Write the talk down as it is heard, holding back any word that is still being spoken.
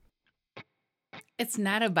It's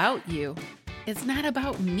not about you. It's not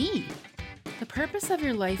about me. The purpose of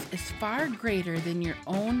your life is far greater than your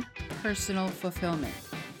own personal fulfillment,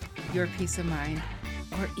 your peace of mind,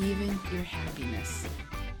 or even your happiness.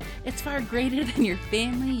 It's far greater than your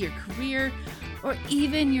family, your career, or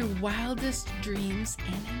even your wildest dreams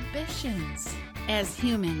and ambitions. As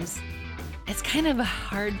humans, it's kind of a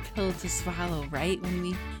hard pill to swallow, right? When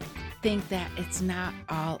we think that it's not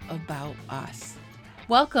all about us.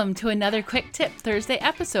 Welcome to another Quick Tip Thursday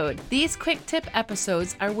episode. These Quick Tip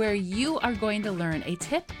episodes are where you are going to learn a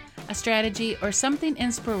tip, a strategy, or something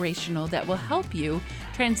inspirational that will help you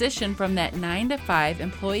transition from that 9-to-5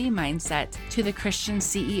 employee mindset to the Christian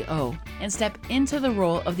CEO and step into the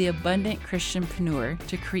role of the abundant Christianpreneur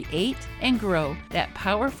to create and grow that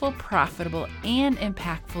powerful, profitable, and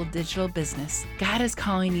impactful digital business God is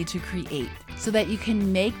calling you to create so that you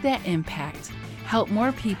can make that impact, help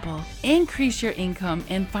more people, increase your income,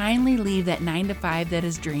 and finally leave that 9-to-5 that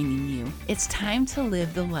is draining you. It's time to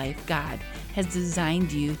live the life God has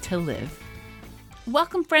designed you to live.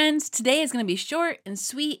 Welcome, friends. Today is going to be short and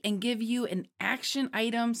sweet and give you an action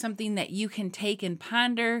item, something that you can take and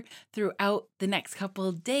ponder throughout the next couple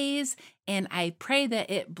of days, and I pray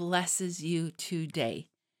that it blesses you today.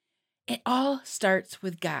 It all starts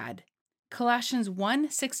with God. Colossians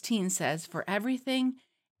 1:16 says, "For everything,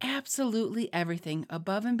 absolutely everything,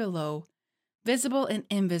 above and below, visible and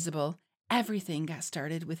invisible, everything got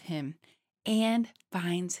started with Him and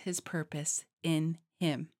finds His purpose in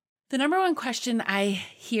Him." The number one question I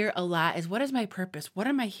hear a lot is, what is my purpose? What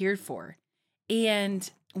am I here for? And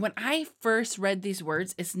when I first read these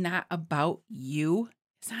words, it's not about you.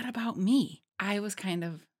 It's not about me. I was kind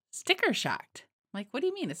of sticker shocked. Like, what do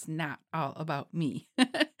you mean it's not all about me?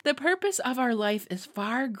 The purpose of our life is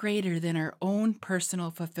far greater than our own personal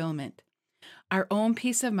fulfillment, our own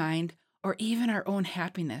peace of mind, or even our own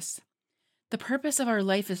happiness. The purpose of our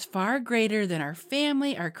life is far greater than our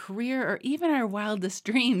family, our career, or even our wildest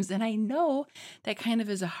dreams. And I know that kind of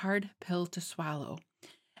is a hard pill to swallow,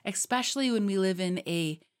 especially when we live in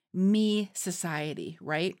a me society,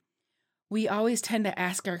 right? We always tend to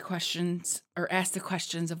ask the questions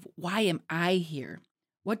of, why am I here?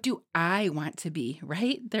 What do I want to be,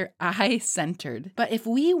 right? They're I-centered. But if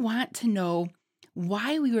we want to know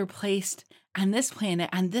why we were placed on this planet,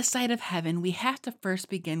 on this side of heaven, we have to first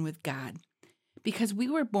begin with God, because we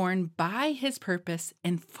were born by His purpose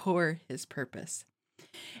and for His purpose.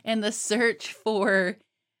 And the search for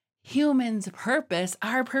humans' purpose,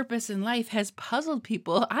 our purpose in life, has puzzled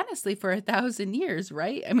people, honestly, for 1,000 years,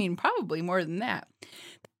 right? I mean, probably more than that.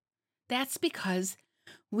 That's because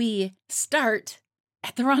we start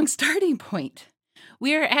at the wrong starting point.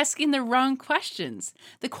 We are asking the wrong questions.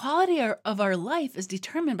 The quality of our life is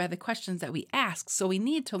determined by the questions that we ask, so we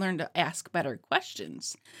need to learn to ask better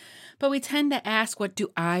questions. But we tend to ask, what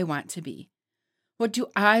do I want to be? What do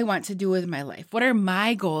I want to do with my life? What are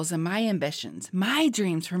my goals and my ambitions, my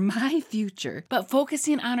dreams for my future? But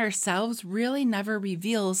focusing on ourselves really never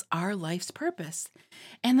reveals our life's purpose.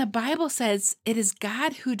 And the Bible says it is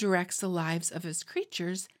God who directs the lives of His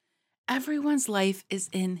creatures. Everyone's life is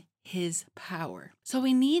in His power. So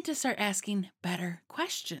we need to start asking better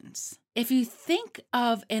questions. If you think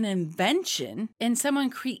of an invention and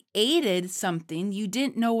someone created something, you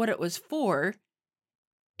didn't know what it was for,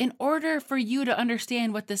 in order for you to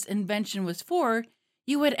understand what this invention was for,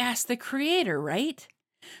 you would ask the creator, right?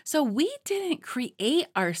 So we didn't create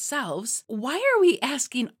ourselves. Why are we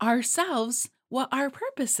asking ourselves what our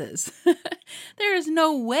purpose is? There is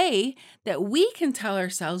no way that we can tell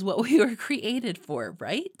ourselves what we were created for,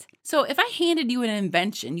 right? So if I handed you an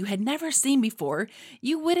invention you had never seen before,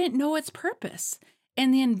 you wouldn't know its purpose.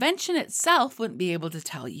 And the invention itself wouldn't be able to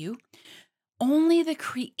tell you. Only the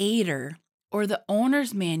creator or the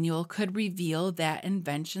owner's manual could reveal that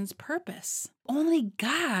invention's purpose. Only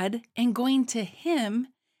God, and going to Him,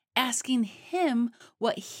 asking Him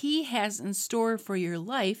what He has in store for your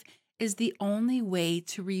life, is the only way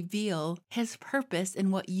to reveal His purpose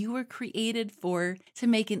and what you were created for to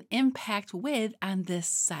make an impact with on this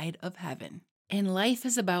side of heaven. And life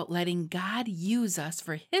is about letting God use us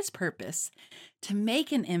for His purpose to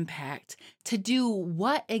make an impact, to do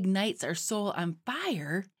what ignites our soul on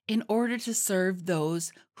fire in order to serve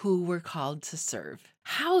those who we're called to serve.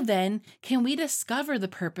 How then can we discover the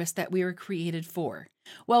purpose that we were created for?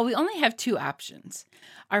 Well, we only have two options.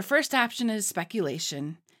 Our first option is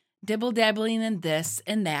speculation, dibble-dabbling in this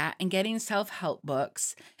and that, and getting self-help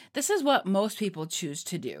books. This is what most people choose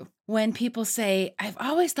to do. When people say, I've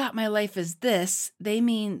always thought my life is this, they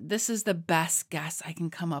mean this is the best guess I can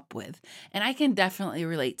come up with. And I can definitely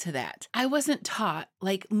relate to that. I wasn't taught,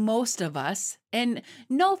 like most of us, and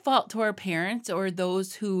no fault to our parents or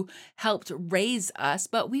those who helped raise us,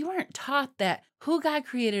 but we weren't taught that who God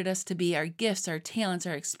created us to be, our gifts, our talents,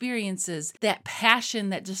 our experiences, that passion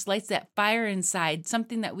that just lights that fire inside,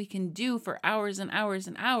 something that we can do for hours and hours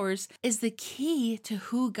and hours, is the key to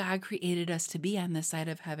who God created us to be on this side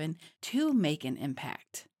of heaven, to make an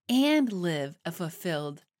impact and live a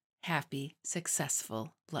fulfilled, happy,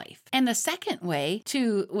 successful life. And the second way,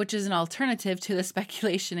 which is an alternative to the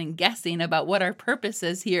speculation and guessing about what our purpose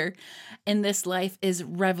is here in this life, is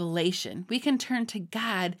revelation. We can turn to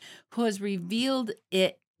God who has revealed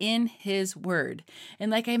it in His Word.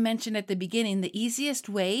 And like I mentioned at the beginning, the easiest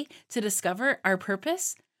way to discover our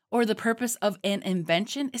purpose or the purpose of an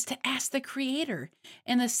invention is to ask the Creator.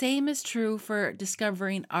 And the same is true for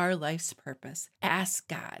discovering our life's purpose. Ask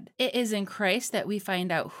God. It is in Christ that we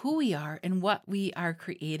find out who we are and what we are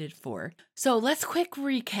created for. So let's quick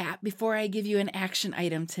recap before I give you an action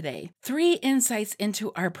item today. 3 insights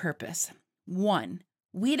into our purpose. 1,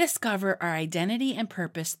 we discover our identity and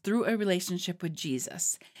purpose through a relationship with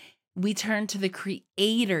Jesus. We turn to the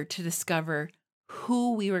Creator to discover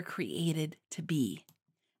who we were created to be.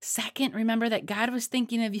 2, remember that God was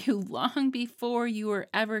thinking of you long before you were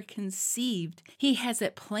ever conceived. He has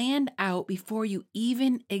it planned out before you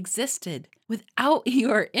even existed, without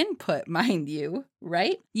your input, mind you,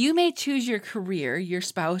 right? You may choose your career, your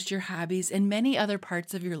spouse, your hobbies, and many other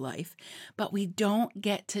parts of your life, but we don't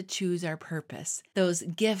get to choose our purpose. Those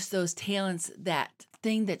gifts, those talents, that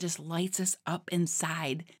thing that just lights us up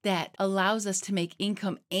inside, that allows us to make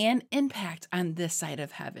income and impact on this side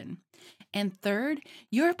of heaven. And 3,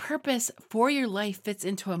 your purpose for your life fits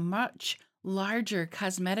into a much larger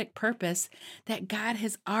cosmetic purpose that God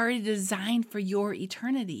has already designed for your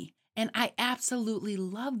eternity. And I absolutely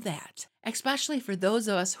love that, especially for those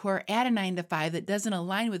of us who are at a 9-to-5 that doesn't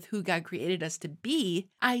align with who God created us to be.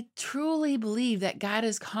 I truly believe that God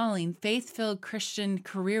is calling faith-filled Christian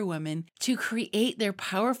career women to create their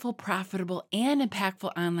powerful, profitable, and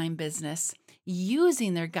impactful online business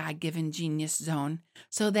using their God-given genius zone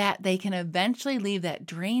so that they can eventually leave that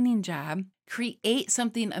draining job, create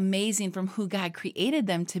something amazing from who God created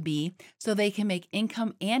them to be so they can make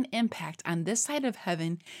income and impact on this side of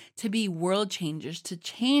heaven, to be world changers, to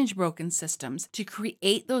change broken systems, to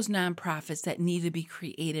create those nonprofits that need to be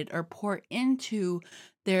created or pour into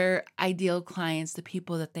their ideal clients, the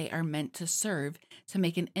people that they are meant to serve, to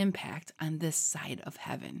make an impact on this side of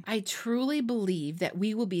heaven. I truly believe that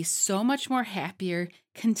we will be so much more happier,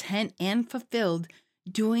 content, and fulfilled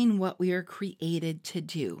doing what we are created to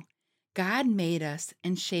do. God made us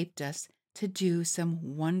and shaped us to do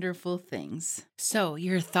some wonderful things. So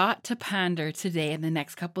your thought to ponder today and the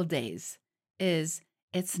next couple days is,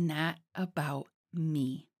 it's not about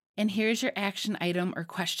me. And here's your action item or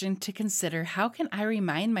question to consider. How can I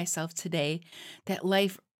remind myself today that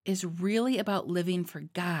life is really about living for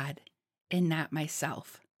God and not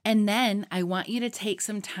myself? And then I want you to take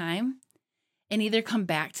some time and either come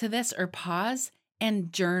back to this or pause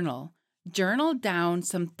and journal. Journal down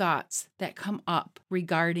some thoughts that come up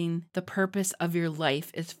regarding the purpose of your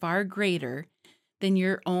life is far greater than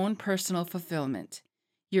your own personal fulfillment,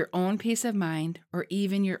 your own peace of mind, or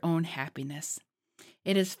even your own happiness.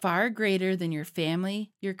 It is far greater than your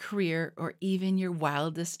family, your career, or even your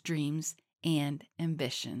wildest dreams and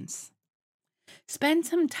ambitions. Spend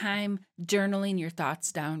some time journaling your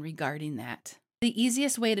thoughts down regarding that. The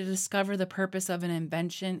easiest way to discover the purpose of an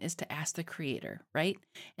invention is to ask the Creator, right?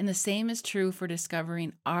 And the same is true for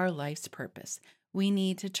discovering our life's purpose. We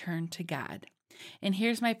need to turn to God. And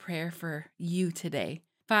here's my prayer for you today.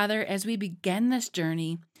 Father, as we begin this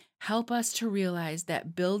journey, help us to realize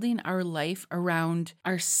that building our life around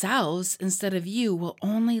ourselves instead of you will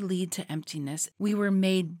only lead to emptiness. We were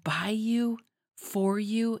made by you, for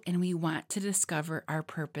you, and we want to discover our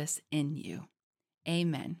purpose in you.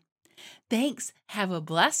 Amen. Thanks. Have a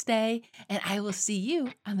blessed day, and I will see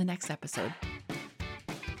you on the next episode.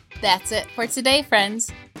 That's it for today,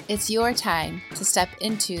 friends. It's your time to step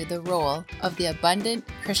into the role of the abundant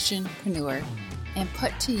Christianpreneur and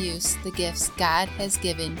put to use the gifts God has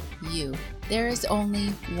given you. There is only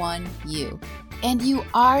one you, and you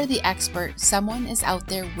are the expert someone is out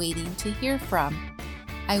there waiting to hear from.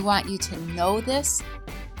 I want you to know this,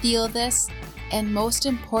 feel this, and most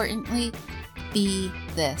importantly, be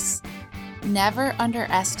this. Never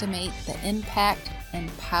underestimate the impact and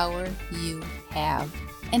power you have.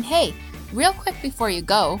 And hey, real quick before you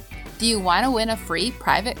go, do you want to win a free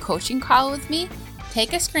private coaching call with me?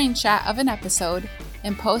 Take a screenshot of an episode,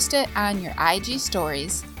 and post it on your IG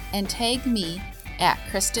stories and tag me at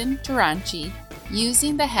Kristen Duranci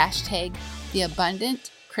using the hashtag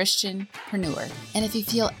TheAbundantChristianpreneur. And if you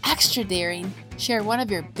feel extra daring, share one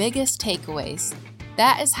of your biggest takeaways.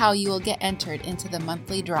 That is how you will get entered into the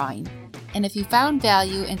monthly drawing. And if you found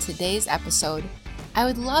value in today's episode, I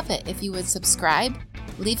would love it if you would subscribe,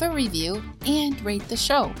 leave a review, and rate the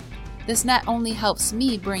show. This not only helps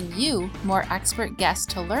me bring you more expert guests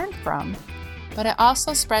to learn from, but it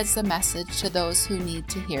also spreads the message to those who need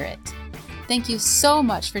to hear it. Thank you so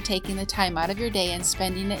much for taking the time out of your day and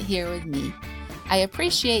spending it here with me. I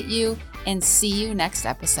appreciate you and see you next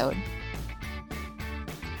episode.